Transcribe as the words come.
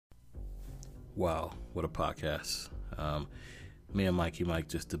Wow, what a podcast. Me and Mikey Mike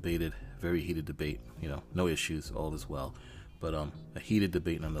just debated, very heated debate, no issues, all is well. But a heated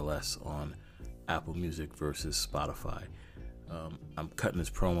debate nonetheless on Apple Music versus Spotify. I'm cutting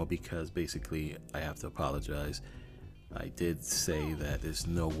this promo because basically I have to apologize. I did say that there's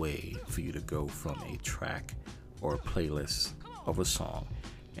no way for you to go from a track or a playlist of a song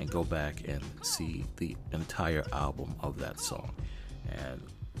and go back and see the entire album of that song. And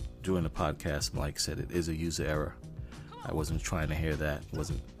during the podcast, Mike said it is a user error. I wasn't trying to hear that,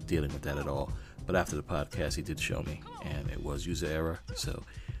 wasn't dealing with that at all. But after the podcast, he did show me, and it was user error. So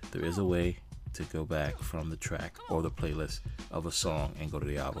there is a way to go back from the track or the playlist of a song and go to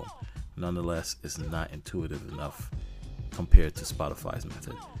the album. Nonetheless, it's not intuitive enough compared to Spotify's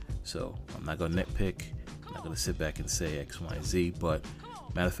method. So I'm not going to nitpick. I'm not going to sit back and say X, Y, and Z. But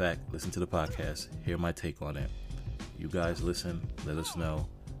matter of fact, listen to the podcast. Hear my take on it. You guys listen. Let us know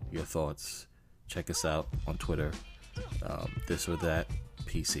your thoughts. Check us out on Twitter, this or that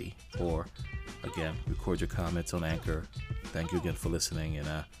PC, or again, record your comments on Anchor. Thank you again for listening,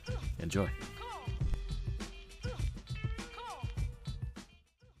 and enjoy.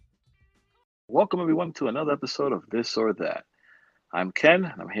 Welcome everyone to another episode of This or That. I'm Ken,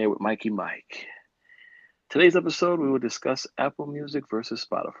 and I'm here with Mikey Mike. Today's episode, we will discuss Apple Music versus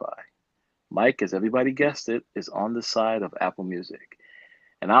Spotify. Mike, as everybody guessed it, is on the side of Apple Music.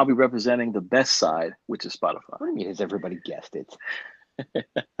 And I'll be representing the best side, which is Spotify. What do you mean, has everybody guessed it?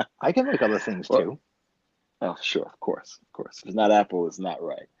 I can like other things too. Oh, sure, of course. If it's not Apple, it's not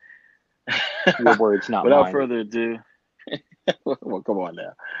right. Your words, not Without mine. further ado, well, come on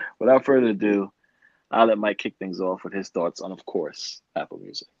now. Without further ado, I'll let Mike kick things off with his thoughts on, of course, Apple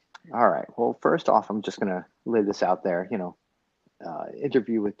Music. All right. Well, first off, I'm just going to lay this out there.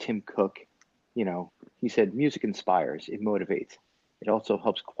 Interview with Tim Cook. He said music inspires, it motivates. It also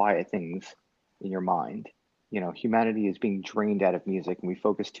helps quiet things in your mind. Humanity is being drained out of music, and we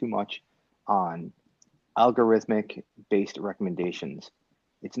focus too much on algorithmic-based recommendations.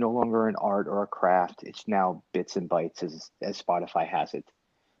 It's no longer an art or a craft. It's now bits and bytes, as Spotify has it.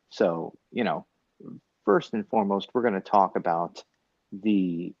 So, first and foremost, we're going to talk about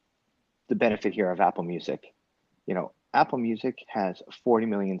the benefit here of Apple Music. Apple Music has 40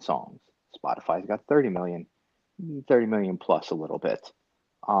 million songs. Spotify's got 30 million plus a little bit.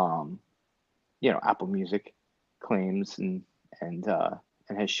 Apple Music claims and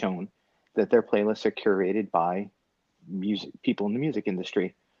has shown that their playlists are curated by people in the music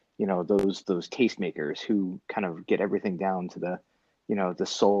industry. Those tastemakers who kind of get everything down to the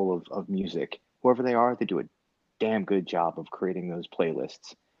soul of music. Whoever they are, they do a damn good job of creating those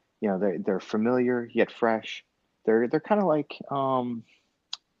playlists. They're familiar yet fresh. They're kind of like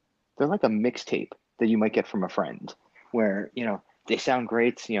they're like a mixtape that you might get from a friend, where they sound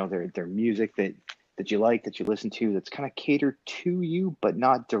great. They're music that you like, that you listen to, that's kind of catered to you, but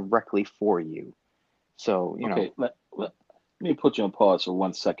not directly for you. So okay, let me put you on pause for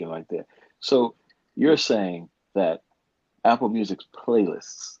 1 second right there. So you're saying that Apple Music's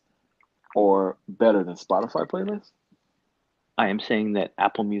playlists are better than Spotify playlists? I am saying that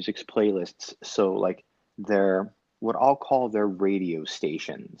Apple Music's playlists, so like they're what I'll call their radio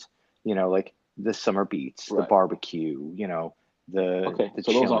stations. Like the summer beats, Right. The barbecue, the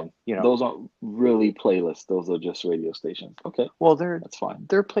so chilling, those aren't really playlists. Those are just radio stations. Okay. Well, that's fine.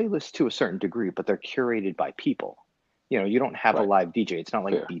 They're playlists to a certain degree, but they're curated by people. You don't have a live DJ. It's not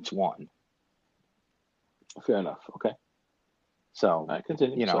like Fair. Beats One. Fair enough. Okay. So I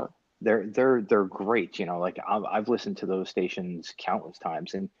continue. they're great. Like I've listened to those stations countless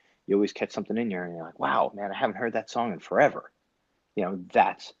times, and you always catch something in there, and you're like, wow, man, I haven't heard that song in forever.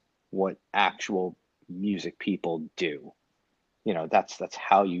 That's what actual music people do. That's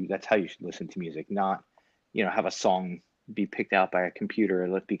how you should listen to music, not have a song be picked out by a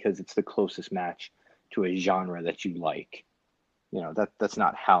computer because it's the closest match to a genre that you like. That's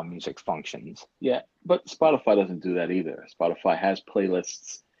not how music functions. Yeah, but Spotify doesn't do that either. Spotify has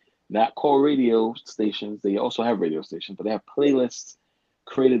playlists, not core radio stations. They also have radio stations, but they have playlists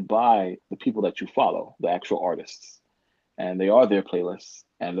created by the people that you follow, the actual artists. And they are their playlists.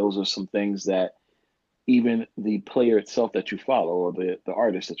 And those are some things that even the player itself that you follow, or the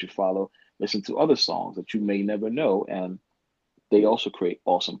artist that you follow, listen to other songs that you may never know. And they also create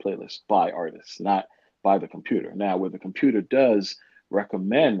awesome playlists by artists, not by the computer. Now, where the computer does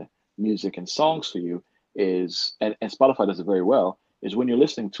recommend music and songs for you is, and Spotify does it very well, is when you're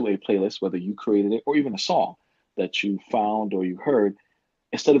listening to a playlist, whether you created it or even a song that you found or you heard,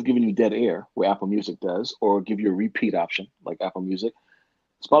 instead of giving you dead air, where Apple Music does, or give you a repeat option like Apple Music,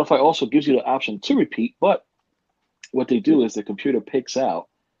 Spotify also gives you the option to repeat, but what they do is the computer picks out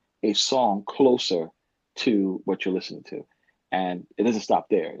a song closer to what you're listening to. And it doesn't stop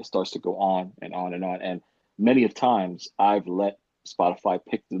there. It starts to go on and on and on. And many of times I've let Spotify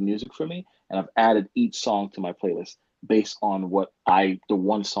pick the music for me, and I've added each song to my playlist based on the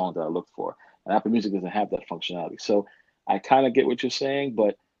one song that I look for. And Apple Music doesn't have that functionality. So I kind of get what you're saying,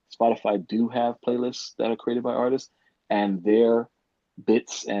 but Spotify do have playlists that are created by artists, and their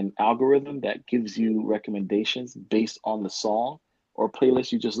bits and algorithm that gives you recommendations based on the song or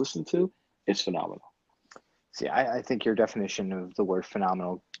playlist you just listened to is phenomenal. See, I think your definition of the word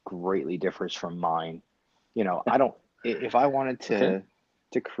phenomenal greatly differs from mine. You know, I don't, if I wanted Okay.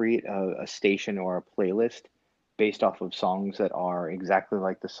 to create a station or a playlist based off of songs that are exactly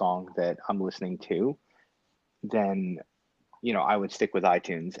like the song that I'm listening to, then, you know, I would stick with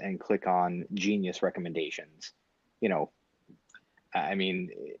iTunes and click on Genius recommendations. You know, I mean,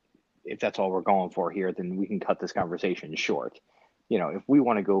 if that's all we're going for here, then we can cut this conversation short. You know, if we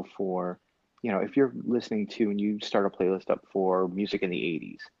want to go for, you know, if you're listening to and you start a playlist up for music in the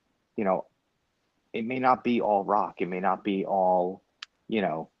 80s, you know, it may not be all rock, it may not be all, you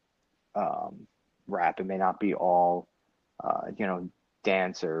know, rap, it may not be all, you know,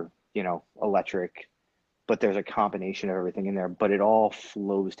 dance or, you know, electric, but there's a combination of everything in there, but it all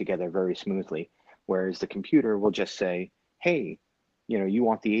flows together very smoothly. Whereas the computer will just say, hey, you know, you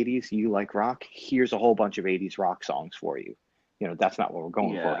want the 80s, you like rock, here's a whole bunch of 80s rock songs for you. You know, that's not what we're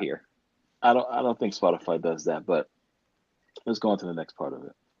going for Yeah. here. I don't think Spotify does that, but let's go on to the next part of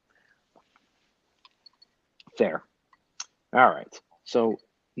it. Fair. All right. So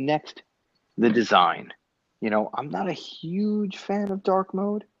next, the design. You know, I'm not a huge fan of dark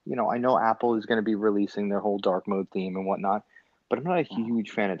mode. You know, I know Apple is going to be releasing their whole dark mode theme and whatnot, but I'm not a Mhm.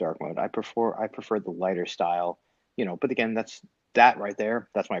 huge fan of dark mode. I prefer the lighter style. You know, but again, that's that right there.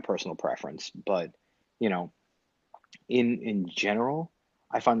 That's my personal preference. But you know, in general,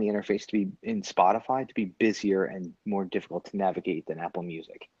 I find the interface to be in Spotify to be busier and more difficult to navigate than Apple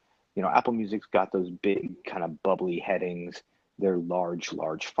Music. You know, Apple Music's got those big kind of bubbly headings. They're large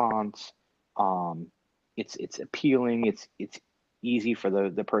fonts. Um, it's appealing. It's easy for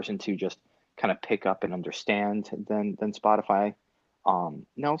the person to just kind of pick up and understand than Spotify.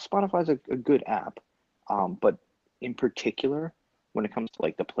 Now Spotify's a good app, but in particular when it comes to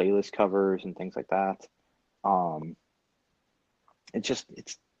like the playlist covers and things like that, um, it's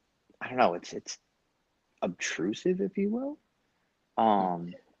I don't know, it's obtrusive, if you will. Hmm.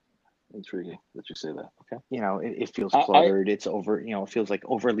 Um, Intriguing that you say that. Okay. you know, it feels I, cluttered. It's over, you know, it feels like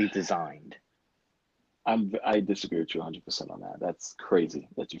overly designed. I disagree with you 100% on that. That's crazy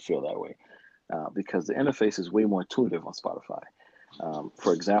that you feel that way, because the interface is way more intuitive on Spotify.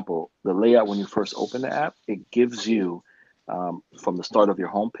 For example, the layout when you first open the app, it gives you, from the start of your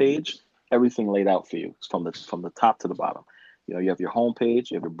homepage, everything laid out for you from the top to the bottom. You know, you have your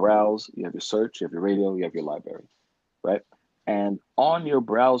homepage, you have your browse, you have your search, you have your radio, you have your library, right? And on your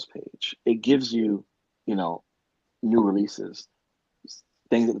browse page, it gives you, you know, new releases,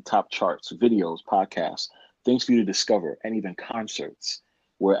 things at the top charts, videos, podcasts, things for you to discover, and even concerts,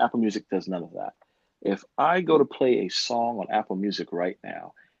 where Apple Music does none of that. If I go to play a song on Apple Music right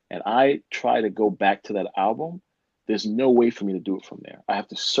now and I try to go back to that album, there's no way for me to do it from there. I have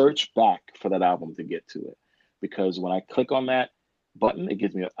to search back for that album to get to it, because when I click on that button, it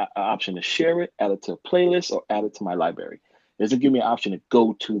gives me an option to share it, add it to a playlist, or add it to my library. It doesn't give me an option to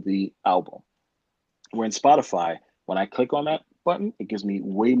go to the album. Where in Spotify, when I click on that button, it gives me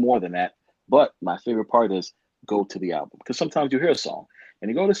way more than that. But my favorite part is go to the album. Because sometimes you hear a song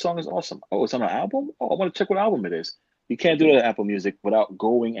and you go, this song is awesome. Oh, it's on an album? Oh, I want to check what album it is. You can't do that at Apple Music without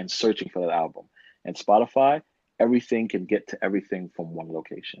going and searching for that album. And Spotify, everything can get to everything from one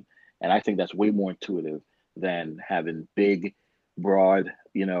location. And I think that's way more intuitive than having big, broad,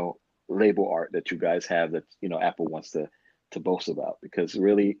 label art that you guys have that, Apple wants to boast about, because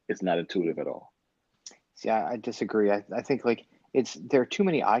really it's not intuitive at all. See, I disagree. I think like it's there are too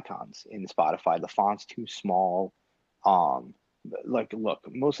many icons in Spotify. The font's too small. Um, like look,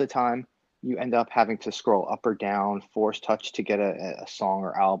 most of the time you end up having to scroll up or down, force touch to get a song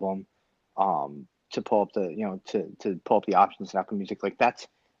or album, to pull up the to pull up the options in Apple Music. Like that's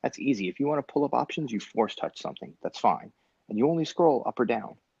easy. If you want to pull up options, you force touch something. That's fine, and you only scroll up or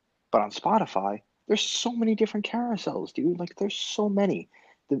down. But on Spotify, there's so many different carousels, dude. Like there's so many.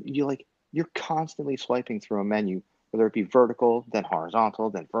 You're constantly swiping through a menu, whether it be vertical, then horizontal,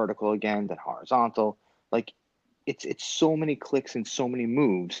 then vertical again, then horizontal. Like it's so many clicks and so many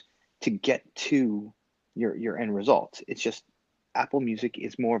moves to get to your end result. It's just Apple Music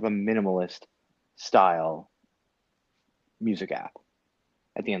is more of a minimalist style music app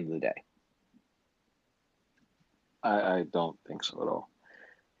at the end of the day. I don't think so at all.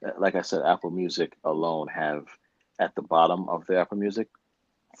 Like I said, Apple Music alone have at the bottom of the Apple Music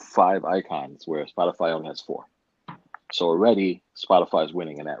 5 icons, where Spotify only has 4. So already Spotify is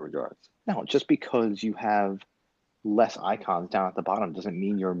winning in that regard. No, just because you have less icons down at the bottom doesn't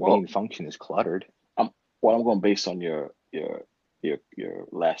mean your Well, main function is cluttered. I'm going based on your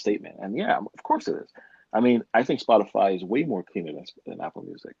last statement, and yeah, of course it is. I mean, I think Spotify is way more cleaner than Apple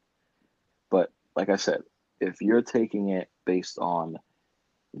Music. But like I said, if you're taking it based on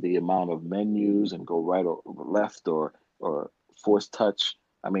the amount of menus and go right or left or force touch,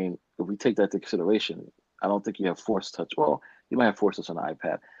 I mean, if we take that into consideration, I don't think you have force touch. Well, you might have force touch on the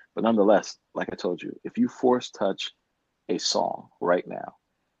iPad, but nonetheless, like I told you, if you force touch a song right now,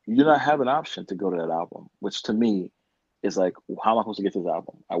 you do not have an option to go to that album, which to me is like, how am I supposed to get to this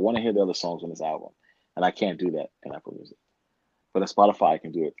album? I want to hear the other songs on this album, and I can't do that in Apple Music. But in Spotify, I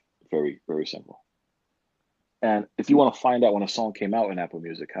can do it very, very simple. And if you want to find out when a song came out in Apple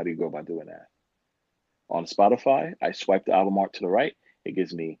Music, how do you go about doing that? On Spotify, I swipe the album art to the right. It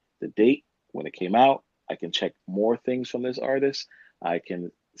gives me the date when it came out. I can check more things from this artist. I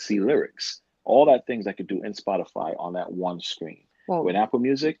can see lyrics. All that things I could do in Spotify on that one screen. Well, With Apple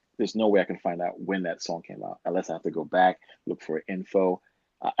Music, there's no way I can find out when that song came out unless I have to go back, look for info.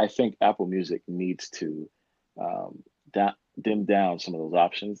 I think Apple Music needs to um, dim down some of those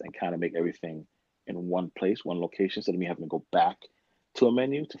options and kind of make everything in one place, one location, instead of me having to go back to a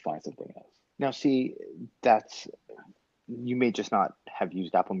menu to find something else. now see, that's you may just not have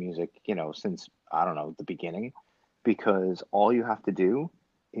used Apple Music, since I don't know the beginning, because all you have to do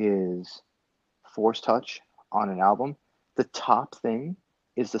is force touch on an album. The top thing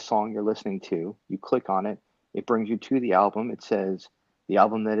is the song you're listening to. You click on it, it brings you to the album. It says the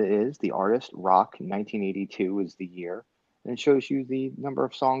album that it is, the artist, Rock, 1982 is the year, and it shows you the number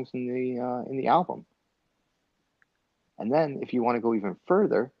of songs in the album. And then if you want to go even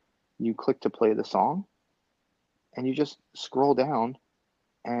further, you click to play the song, and you just scroll down,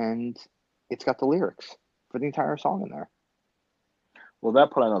 and it's got the lyrics for the entire song in there. Well,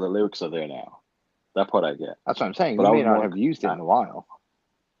 that part I know the lyrics are there now. That part I get. That's what I'm saying. But You I may was not more, have used it I, in a while.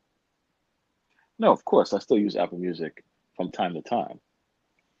 no, of course, I still use Apple Music from time to time.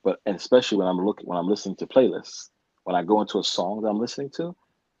 But and especially when I'm listening to playlists, when I go into a song that I'm listening to,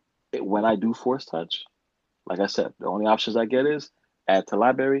 when I do force touch, like I said, the only options I get is add to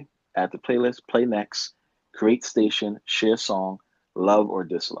library, add to playlist, play next, create station, share song, love or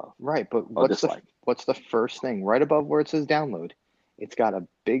dislove Right, but or dislike. what's the first thing right above where it says download? It's got a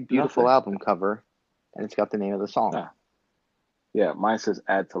big beautiful Nothing. album cover, and it's got the name of the song. Yeah. Yeah, mine says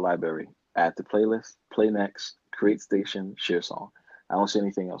add to library, add to playlist, play next, create station, share song. I don't see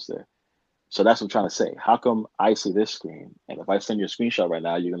anything else there. So that's what I'm trying to say. How come I see this screen? And if I send you a screenshot right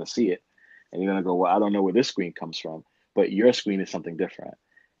now, you're going to see it. And you're going to go, well, I don't know where this screen comes from. But your screen is something different.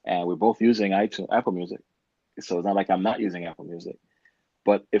 And we're both using Apple Music. So it's not like I'm not using Apple Music.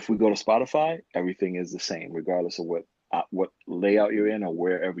 But if we go to Spotify, everything is the same, regardless of what layout you're in or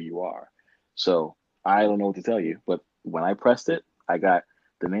wherever you are. So I don't know what to tell you. But when I pressed it, I got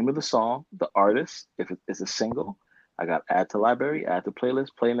the name of the song, the artist, if it's a single. I got add to library, add to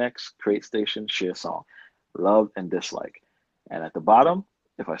playlist, play next, create station, share song, love and dislike. And at the bottom,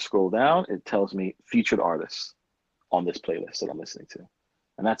 if I scroll down, it tells me featured artists on this playlist that I'm listening to.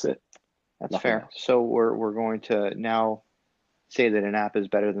 And that's it. That's Nothing fair. else. So we're going to now say that an app is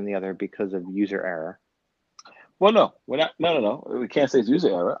better than the other because of user error. Well, no, we're not. No, no, no. We can't say it's user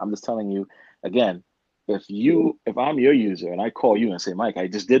error. I'm just telling you again. If I'm your user and I call you and say, Mike, I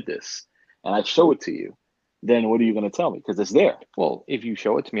just did this, and I show it to you, then what are you going to tell me? Because it's there. Well, if you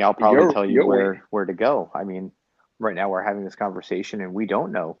show it to me, I'll probably tell you Your way. where to go. I mean, right now we're having this conversation and we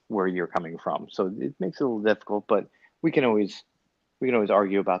don't know where you're coming from, so it makes it a little difficult. But we can always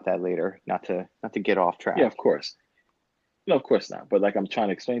argue about that later, not to get off Yeah, track. of course. No, of course not. But like I'm trying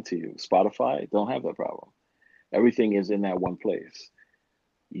to explain to you, Spotify don't have that problem. Everything is in that one place.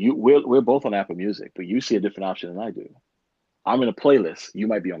 We're both on Apple Music, but you see a different option than I do. I'm in a playlist. You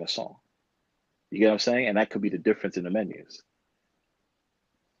might be on a song. You get what I'm saying? And that could be the difference in the menus.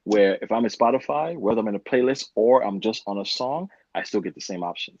 Where if I'm in Spotify, whether I'm in a playlist or I'm just on a song, I still get the same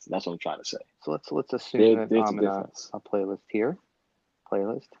options. That's what I'm trying to say. So let's assume that There's a I'm in difference. a playlist here.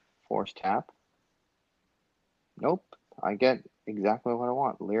 Playlist, force tap. Nope. I get exactly what I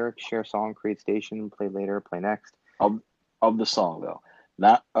want. Lyrics, share song, create station, play later, play next. Of the song though,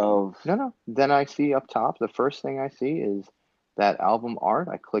 not of. No. Then I see up top, the first thing I see is that album art.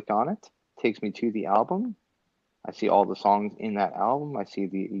 I click on it, takes me to the album. I see all the songs in that album. I see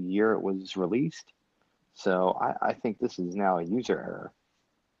the year it was released. So I think this is now a user error.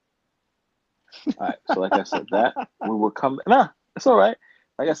 All right. So like I said, that we will come. Nah, it's all right.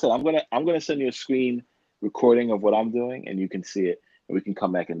 like I said, I'm gonna send you a screen recording of what I'm doing, and you can see it, and we can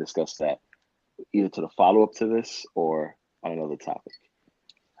come back and discuss that either to the follow up to this or on another topic.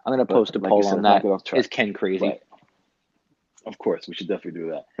 I'm gonna But post a like you poll said, on let's not that. get off track. Is Ken crazy? Right. Of course, we should definitely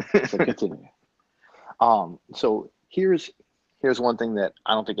do that. So continue. So here's one thing that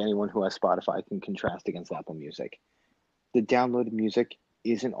I don't think anyone who has Spotify can contrast against Apple Music. The downloaded music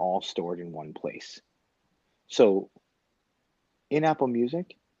isn't all stored in one place. So in Apple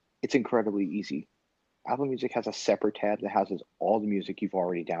Music, it's incredibly easy. Apple Music has a separate tab that houses all the music you've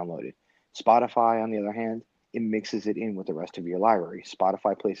already downloaded. Spotify, on the other hand, it mixes it in with the rest of your library.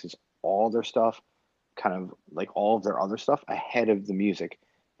 Spotify places all their stuff, kind of like all of their other stuff, ahead of the music.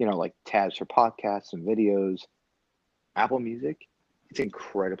 Like tabs for podcasts and videos. Apple Music, it's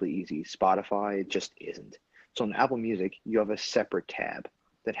incredibly easy. Spotify, it just isn't. So in Apple Music, you have a separate tab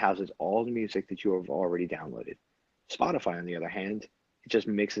that houses all the music that you have already downloaded. Spotify, on the other hand, it just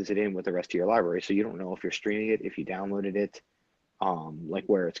mixes it in with the rest of your library, so you don't know if you're streaming it, if you downloaded it, like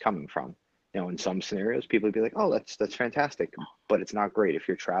where it's coming from. Now, in some scenarios, people would be like, "Oh, that's fantastic," but it's not great if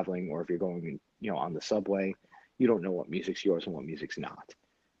you're traveling or if you're going, on the subway. You don't know what music's yours and what music's not.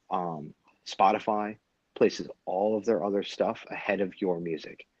 Spotify places all of their other stuff ahead of your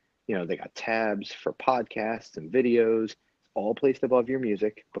music. They got tabs for podcasts and videos, all placed above your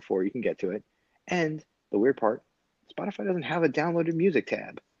music before you can get to it. And the weird part, Spotify doesn't have a downloaded music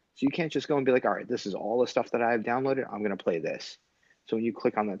tab. So you can't just go and be like, all right, this is all the stuff that I've downloaded. I'm going to play this. So when you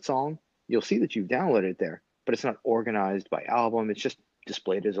click on that song, you'll see that you've downloaded it there, but it's not organized by album. It's just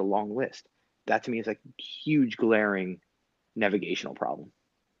displayed as a long list. That to me is like a huge glaring navigational problem.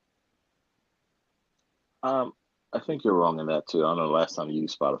 I think you're wrong in that too. I don't know the last time you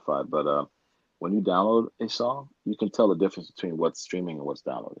used Spotify, but when you download a song, you can tell the difference between what's streaming and what's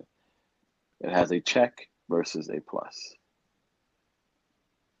downloaded. It has a check versus a plus.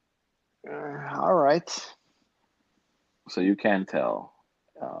 All right. So you can tell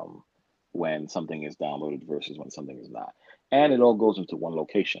when something is downloaded versus when something is not. And it all goes into one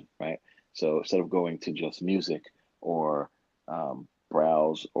location, right? So instead of going to just music or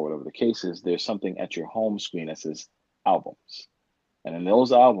browse or whatever the case is, there's something at your home screen that says albums. And in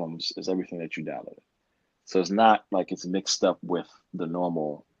those albums is everything that you downloaded. So it's not like it's mixed up with the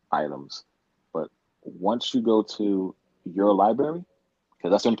normal items. But once you go to your library,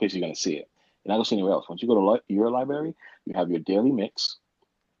 because that's the only place you're going to see it, you're not going to see anywhere else. Once you go to your library, you have your daily mix,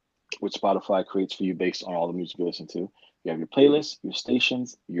 which Spotify creates for you based on all the music you listen to. You have your playlists, your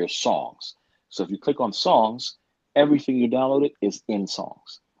stations, your songs. So if you click on songs, everything you downloaded is in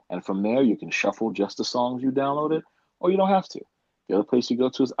songs. And from there, you can shuffle just the songs you downloaded, or you don't have to. The other place you go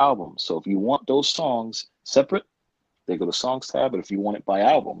to is albums. So if you want those songs separate, they go to songs tab. But if you want it by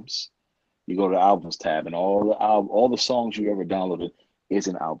albums, you go to the albums tab, and all the songs you ever downloaded is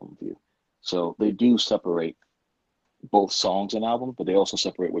in album view. So they do separate both songs and albums, but they also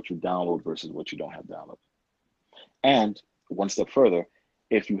separate what you download versus what you don't have downloaded. And one step further,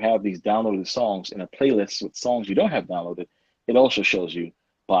 if you have these downloaded songs in a playlist with songs you don't have downloaded, it also shows you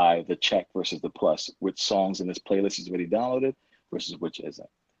by the check versus the plus which songs in this playlist is already downloaded versus which isn't.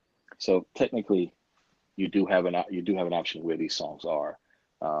 So technically, you do have an option where these songs are.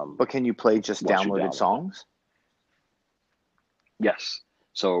 But can you play just downloaded songs? Yes.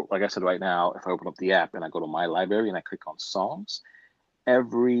 So like I said, right now, if I open up the app and I go to my library and I click on songs,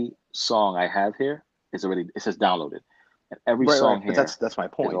 every song I have here is already, it says downloaded. And every song here, but that's my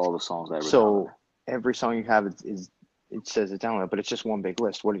point. Is all the songs I ever So downloaded. Every song you have is it says it's downloaded, but it's just one big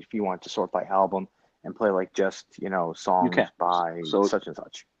list. What if you want to sort by album and play like just, songs by such and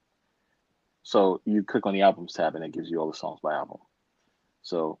such? So you click on the albums tab and it gives you all the songs by album.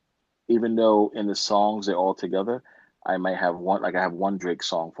 So even though in the songs they're all together, I might have one, like I have one Drake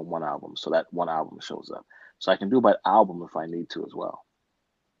song from one album, so that one album shows up. So I can do by album if I need to as well.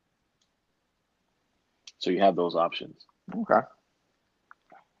 So you have those options. Okay.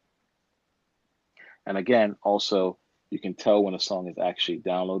 And again, also, you can tell when a song is actually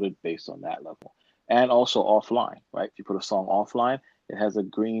downloaded based on that level. And also offline, right? If you put a song offline, it has a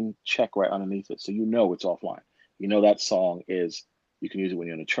green check right underneath it. So you know it's offline. You know that song is, you can use it when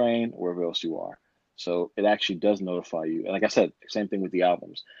you're on a train, wherever else you are. So it actually does notify you. And like I said, same thing with the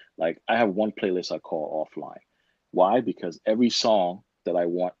albums. Like I have one playlist I call offline. Why? Because every song that I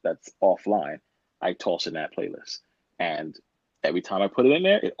want that's offline, I toss in that playlist. And every time I put it in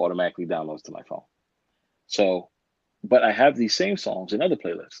there, it automatically downloads to my phone. So, but I have these same songs in other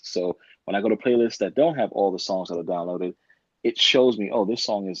playlists. So when I go to playlists that don't have all the songs that are downloaded, it shows me, oh, this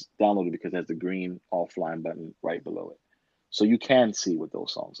song is downloaded because it has the green offline button right below it. So you can see what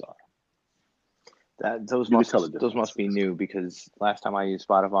those songs are. That You could tell the those difference. must be new because last time I used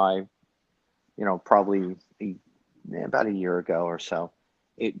Spotify, probably about a year ago or so,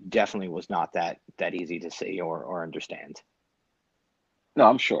 it definitely was not that easy to see or understand. No,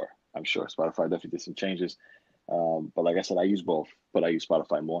 I'm sure. I'm sure Spotify definitely did some changes. But like I said, I use both, but I use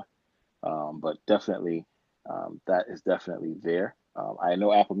Spotify more. But definitely, that is definitely there. I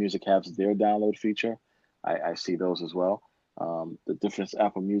know Apple Music has their download feature. I see those as well. The difference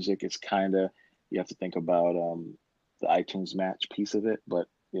Apple Music is kind of, you have to think about the iTunes Match piece of it, but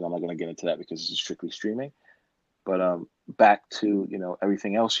I'm not going to get into that because this is strictly streaming. But back to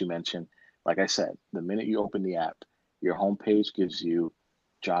everything else you mentioned. Like I said, the minute you open the app, your homepage gives you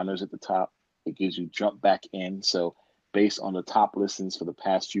genres at the top. It gives you jump back in. So based on the top listens for the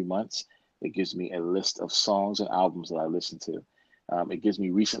past few months, it gives me a list of songs and albums that I listen to. It gives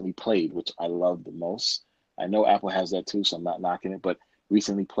me recently played, which I love the most. I know Apple has that too, so I'm not knocking it. But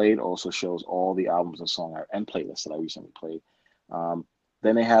recently played also shows all the albums and and playlists that I recently played. Um,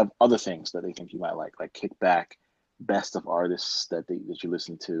 then they have other things that they think you might like Kickback, best of artists that you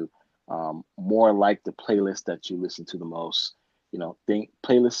listen to, more like the playlist that you listen to the most. Think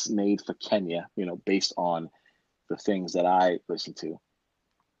playlists made for Kenya, based on the things that I listen to,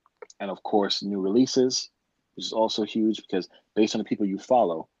 and of course new releases, which is also huge because based on the people you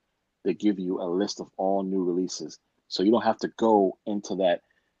follow, they give you a list of all new releases, so you don't have to go into that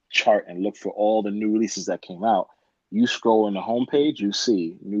chart and look for all the new releases that came out. You scroll on the homepage, you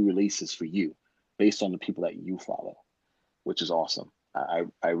see new releases for you based on the people that you follow, which is awesome.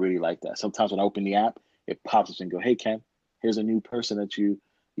 I really like that. Sometimes when I open the app, it pops up and go, "Hey Ken, here's a new person that you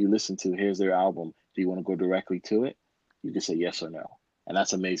listen to. Here's their album. Do you want to go directly to it?" You can say yes or no, and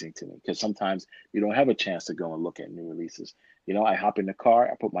that's amazing to me because sometimes you don't have a chance to go and look at new releases. I hop in the car,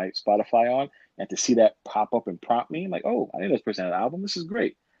 I put my Spotify on, and to see that pop up and prompt me, I'm like, "Oh, I didn't know this person had an album. This is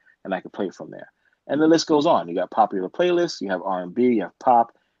great," and I can play it from there. And the list goes on. You got popular playlists, you have R&B, you have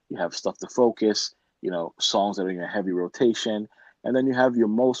pop, you have stuff to focus, songs that are in your heavy rotation. And then you have your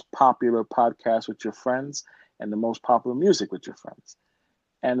most popular podcast with your friends and the most popular music with your friends.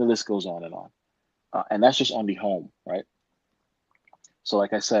 And the list goes on and on. And that's just on the home, right? So,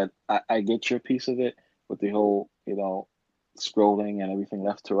 like I said, I get your piece of it with the whole, scrolling and everything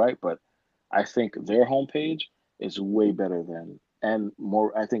left to right. But I think their homepage is way better and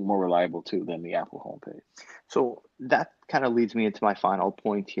more, I think more reliable too than the Apple homepage. So that kind of leads me into my final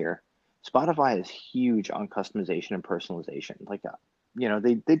point here. Spotify is huge on customization and personalization. Like,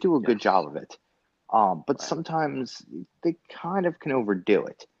 they do a good Yes. job of it. But Right. sometimes they kind of can overdo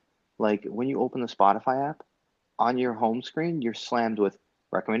it. Like when you open the Spotify app on your home screen, you're slammed with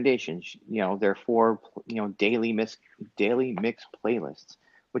recommendations. There are four, daily mix playlists,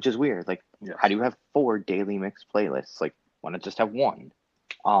 which is weird. Like, how Yes. do you have four daily mix playlists? Like, why not just have one?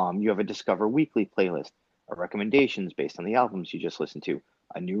 You have a Discover Weekly playlist, a recommendations based on the albums you just listened to,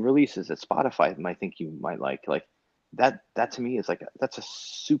 a new releases that Spotify might think you might like. Like that to me is like that's a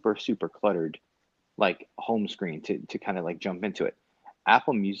super super cluttered like home screen to kind of like jump into it.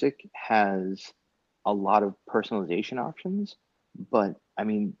 Apple Music has a lot of personalization options, but I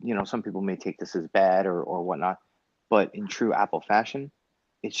mean, some people may take this as bad or whatnot, but in true Apple fashion,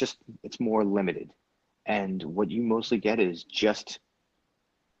 it's more limited. And what you mostly get is just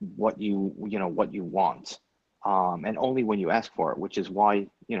what you want, and only when you ask for it, which is why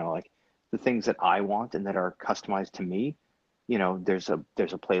like the things that I want and that are customized to me, there's a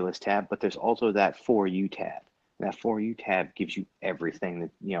playlist tab, but there's also that for you tab. And that for you tab gives you everything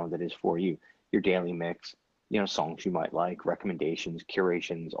that that is for you, your daily mix, songs you might like, recommendations,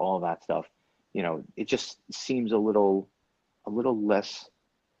 curations, all of that stuff. It just seems a little less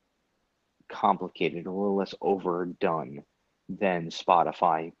complicated, a little less overdone than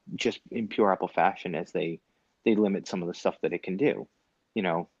Spotify, just in pure Apple fashion, as they limit some of the stuff that it can do, you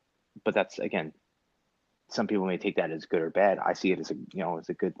know. But that's again, some people may take that as good or bad. I see it as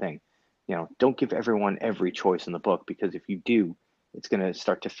a good thing. Don't give everyone every choice in the book, because if you do, it's going to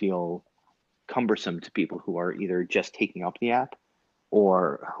start to feel cumbersome to people who are either just taking up the app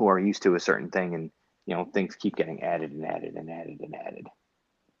or who are used to a certain thing, and things keep getting added and added and added and added.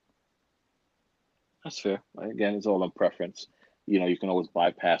 That's fair. Again, it's all on preference. You can always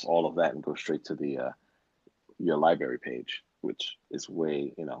bypass all of that and go straight to the your library page, which is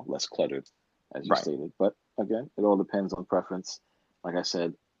way, less cluttered, as you Right. stated. But again, it all depends on preference. Like I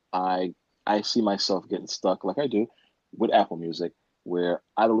said, I I see myself getting stuck, like I do, with Apple Music, where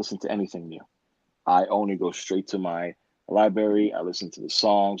I don't listen to anything new. I only go straight to my library. I listen to the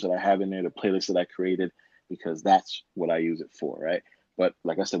songs that I have in there, the playlist that I created, because that's what I use it for, right? But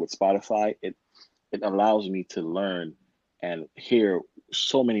like I said, with Spotify, it allows me to learn and hear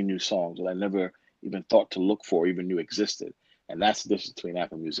so many new songs that I never even thought to look for, even knew existed. And that's the difference between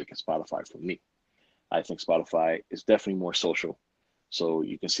Apple Music and Spotify for me. I think Spotify is definitely more social. So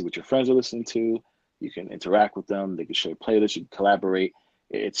you can see what your friends are listening to, you can interact with them, they can share playlists, you can collaborate.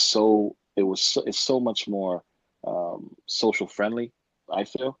 It's so much more social friendly, I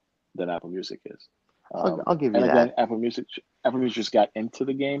feel, than Apple Music is. I'll give you And again, that. Apple Music just got into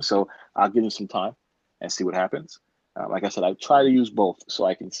the game, so I'll give it some time and see what happens. Like I said, I try to use both so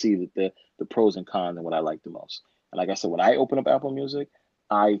I can see the pros and cons and what I like the most. And like I said, when I open up Apple Music,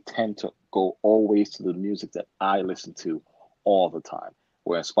 I tend to go always to the music that I listen to all the time.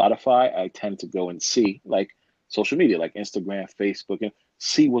 Whereas Spotify, I tend to go and see like social media, like Instagram, Facebook, and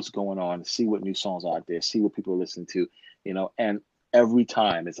see what's going on, see what new songs are out there, see what people are listening to, and every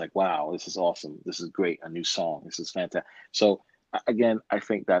time it's like, wow, this is awesome. This is great. A new song. This is fantastic. So again, I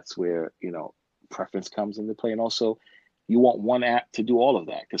think that's where, preference comes into play. And also you want one app to do all of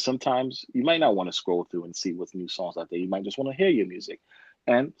that. Because sometimes you might not want to scroll through and see what's new songs out there. You might just want to hear your music.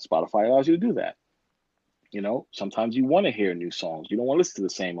 And Spotify allows you to do that. Sometimes you want to hear new songs. You don't want to listen to the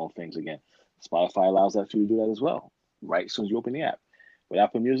same old things again. Spotify allows that for you to do that as well, right as soon as you open the app. But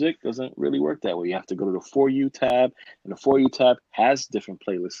Apple Music doesn't really work that way. You have to go to the For You tab, and the For You tab has different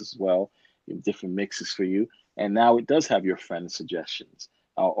playlists as well, different mixes for you. And now it does have your friends' suggestions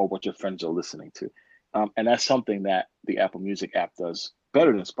or what your friends are listening to. And that's something that the Apple Music app does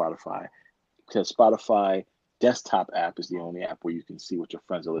better than Spotify, because Spotify desktop app is the only app where you can see what your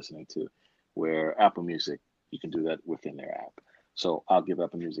friends are listening to, where Apple Music, you can do that within their app. So I'll give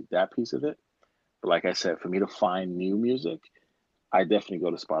Apple Music that piece of it. But like I said, for me to find new music, I definitely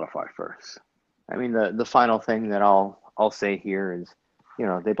go to Spotify first. I mean, the final thing that I'll say here is,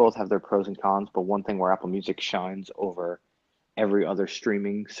 they both have their pros and cons, but one thing where Apple Music shines over every other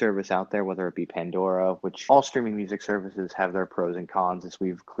streaming service out there, whether it be Pandora, which all streaming music services have their pros and cons, as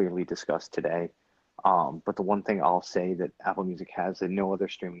we've clearly discussed today. But the one thing I'll say that Apple Music has that no other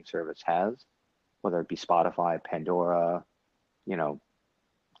streaming service has, whether it be Spotify, Pandora,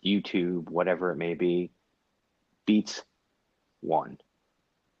 YouTube, whatever it may be, Beats One.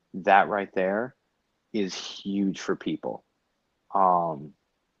 That right there is huge for people. I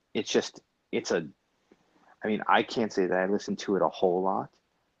can't say that I listen to it a whole lot,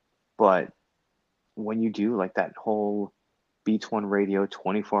 but when you do like that whole Beats One radio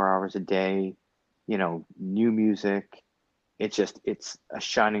 24 hours a day, new music, it's a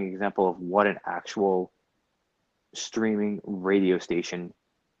shining example of what an actual streaming radio station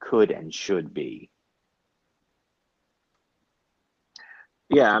could and should be.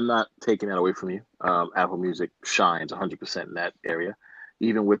 Yeah, I'm not taking that away from you. Apple Music shines 100% in that area.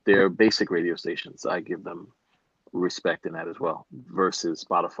 Even with their basic radio stations, I give them respect in that as well, versus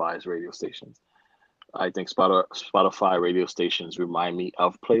Spotify's radio stations. I think Spotify radio stations remind me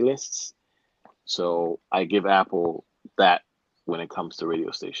of playlists. So I give Apple that when it comes to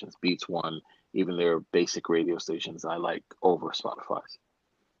radio stations. Beats One, even their basic radio stations, I like over Spotify's.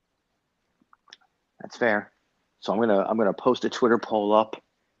 That's fair. So I'm gonna post a Twitter poll up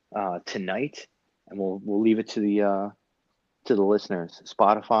tonight, and we'll leave it to the listeners: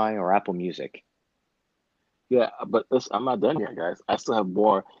 Spotify or Apple Music. Yeah, but I'm not done yet, guys. I still have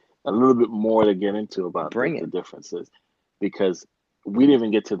a little bit more to get into about the differences, because we didn't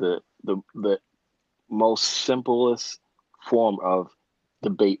even get to the most simplest form of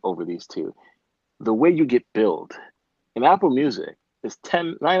debate over these two. The way you get billed in Apple Music is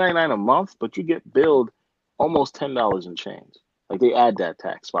 $9.99 a month, but you get billed almost $10 and change. Like they add that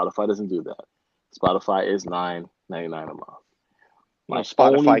tax. Spotify doesn't do that. Spotify is $9.99 a month.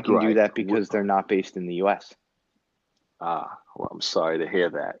 Spotify can do that because they're not based in the U.S. Well, I'm sorry to hear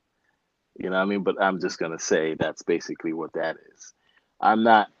that. You know what I mean? But I'm just gonna say that's basically what that is. I'm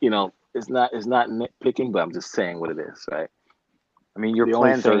not, it's not nitpicking, but I'm just saying what it is, right? I mean, your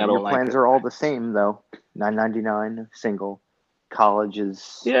plans are all the same though. $9.99 single. College is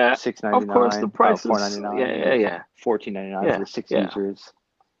 $6.99. Of course, the price is $4.99. yeah. $14.99 for the 6 users.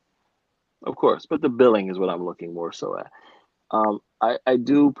 Of course, but the billing is what I'm looking more so at. I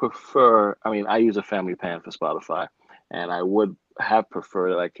do prefer. I mean, I use a family plan for Spotify, and I would have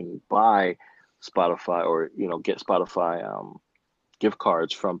preferred that I can buy Spotify or get Spotify gift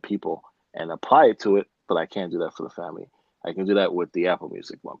cards from people and apply it to it, but I can't do that for the family. I can do that with the Apple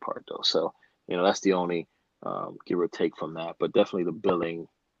Music one part though. So that's the only give or take from that. But definitely the billing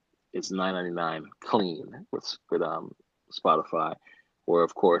is $9.99 clean with Spotify, or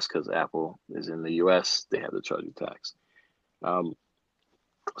of course because Apple is in the U.S. they have to charge you tax.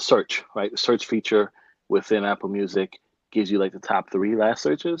 Search, right? The search feature within Apple Music gives you like the top 3 last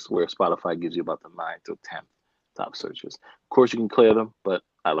searches, where Spotify gives you about the 9 to 10 top searches. Of course, you can clear them, but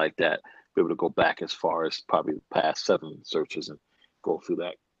I like that. be able to go back as far as probably the past 7 searches and go through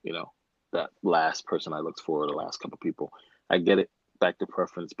that, that last person I looked for, the last couple people. I get it, back to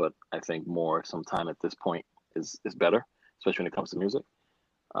preference, but I think more sometime at this point is better, especially when it comes to music.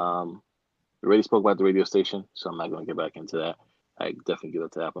 Um, we already spoke about the radio station, so I'm not going to get back into that. I definitely give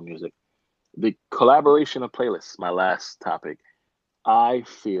it to Apple Music. The collaboration of playlists, my last topic, I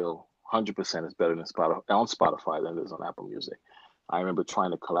feel 100% is better than Spotify on Spotify than it is on Apple Music. I remember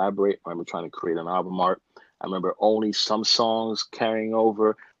trying to collaborate. I remember trying to create an album art. I remember only some songs carrying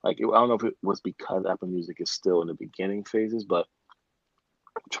over. Like I don't know if it was because Apple Music is still in the beginning phases, but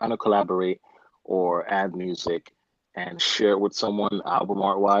trying to collaborate or add music and share it with someone album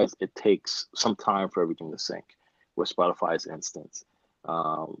art wise, it takes some time for everything to sync. Where Spotify is instant.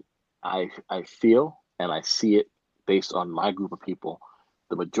 Um, I feel and I see it based on my group of people.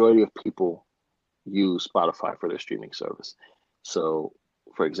 The majority of people use Spotify for their streaming service. So,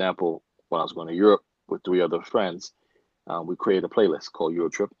 for example, when I was going to Europe with 3 other friends, we created a playlist called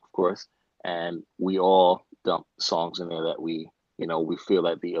Eurotrip, of course, and we all dump songs in there that we feel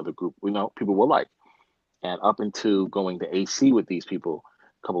that the other group, people will like. And up into going to AC with these people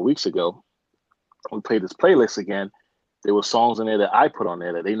a couple of weeks ago, we played this playlist again. There were songs in there that I put on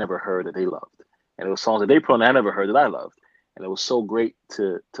there that they never heard that they loved, and there were songs that they put on that I never heard that I loved. And it was so great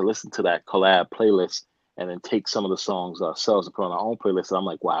to listen to that collab playlist and then take some of the songs ourselves and put on our own playlist. And I'm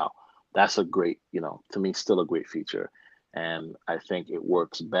like, wow, that's a great, to me, still a great feature. And I think it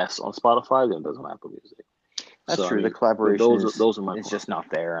works best on Spotify than it does on Apple Music. That's So I true. The mean, collaboration those are my is points. just not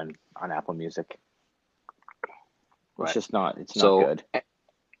there on Apple Music. It's Right. just not. It's not So good.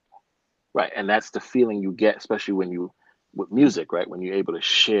 right, and that's the feeling you get, especially when you with music, right? When you're able to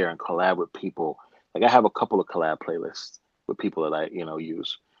share and collab with people. Like I have a couple of collab playlists with people that I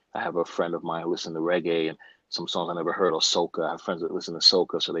use. I have a friend of mine who listens to reggae and some songs I never heard, or soca. I have friends that listen to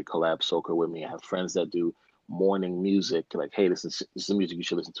soca, so they collab soca with me. I have friends that do morning music, like, hey, this is the music you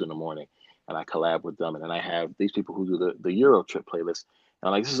should listen to in the morning, and I collab with them. And then I have these people who do the Euro trip playlist, and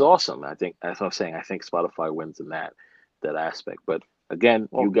I'm like, this is awesome. I think that's what I'm saying. I think Spotify wins in that aspect, but again,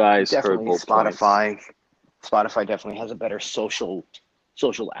 you Well, guys heard definitely both points. Spotify definitely has a better social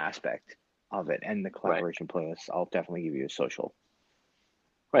aspect of it, and the Right, collaboration playlist. I'll definitely give you a social.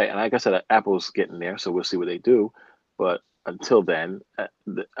 right. And like I said, Apple's getting there, so we'll see what they do. But until then,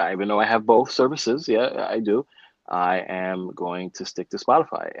 even though I have both services, yeah, I do, I am going to stick to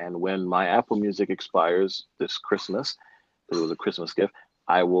Spotify. And when my Apple Music expires this Christmas, because it was a Christmas gift,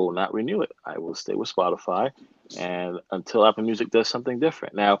 I will not renew it. I will stay with Spotify, and until Apple Music does something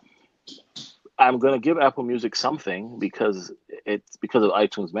different. Now, I'm going to give Apple Music something because it's because of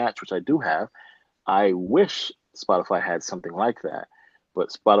iTunes Match, which I do have. I wish Spotify had something like that, but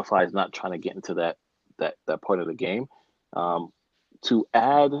Spotify is not trying to get into that part of the game. Um, to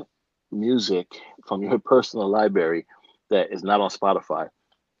add music from your personal library that is not on Spotify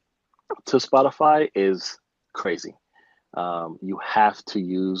to Spotify is crazy. You have to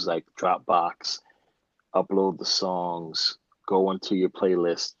use like Dropbox, upload the songs, go into your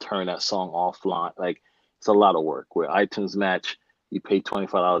playlist, turn that song offline. Like it's a lot of work. Where iTunes Match, you pay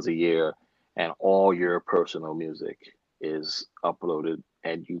 $25 a year, and all your personal music is uploaded,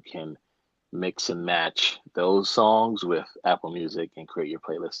 and you can mix and match those songs with Apple Music and create your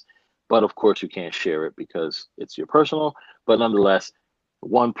playlist. But of course, you can't share it because it's your personal. But nonetheless,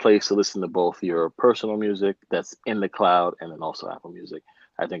 one place to listen to both your personal music that's in the cloud and then also Apple Music.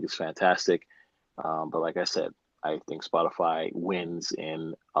 I think it's fantastic. But like I said, I think Spotify wins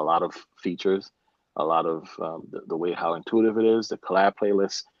in a lot of features, a lot of the way how intuitive it is, the collab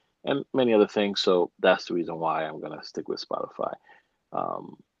playlists, and many other things. So that's the reason why I'm gonna stick with Spotify.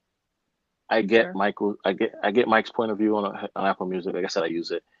 Um, I That's get fair. Michael. I get Mike's point of view on Apple Music. Like I said, I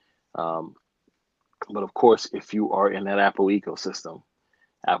use it. Um, but of course, if you are in that Apple ecosystem,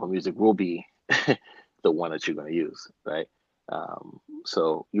 Apple Music will be the one that you're going to use, right?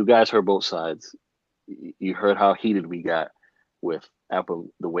 So you guys heard both sides. You heard how heated we got with Apple,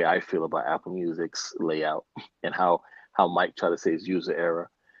 the way I feel about Apple Music's layout, and how Mike tried to say it's user error.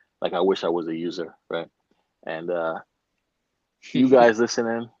 Like I wish I was a user, right? And you guys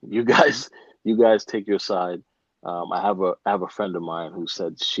listening, you guys take your side. I have a friend of mine who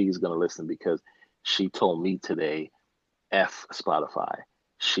said she's gonna listen because she told me today, F Spotify.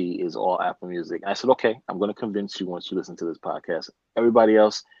 She is all Apple Music. I said, okay, I'm gonna convince you once you listen to this podcast. Everybody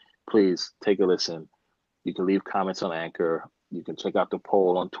else, please take a listen. You can leave comments on Anchor. You can check out the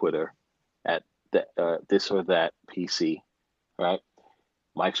poll on Twitter at this or that PC. Right?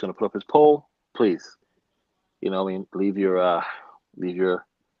 Mike's gonna put up his poll. Please, what I mean, leave your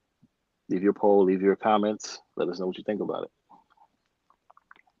leave your poll, leave your comments. Let us know what you think about it.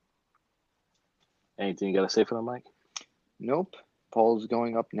 Anything you got to say for them, Mike? Nope. Poll's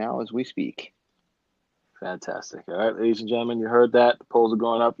going up now as we speak. Fantastic. All right, ladies and gentlemen, you heard that. The polls are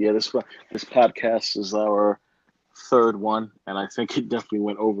going up. Yeah, this podcast is our third one, and I think it definitely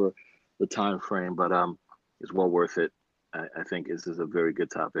went over the time frame, but it's well worth it. I think this is a very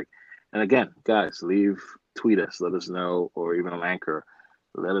good topic. And again, guys, tweet us, let us know, or even on Anchor,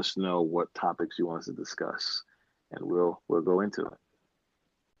 let us know what topics you want us to discuss, and we'll go into it.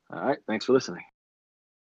 All right, thanks for listening.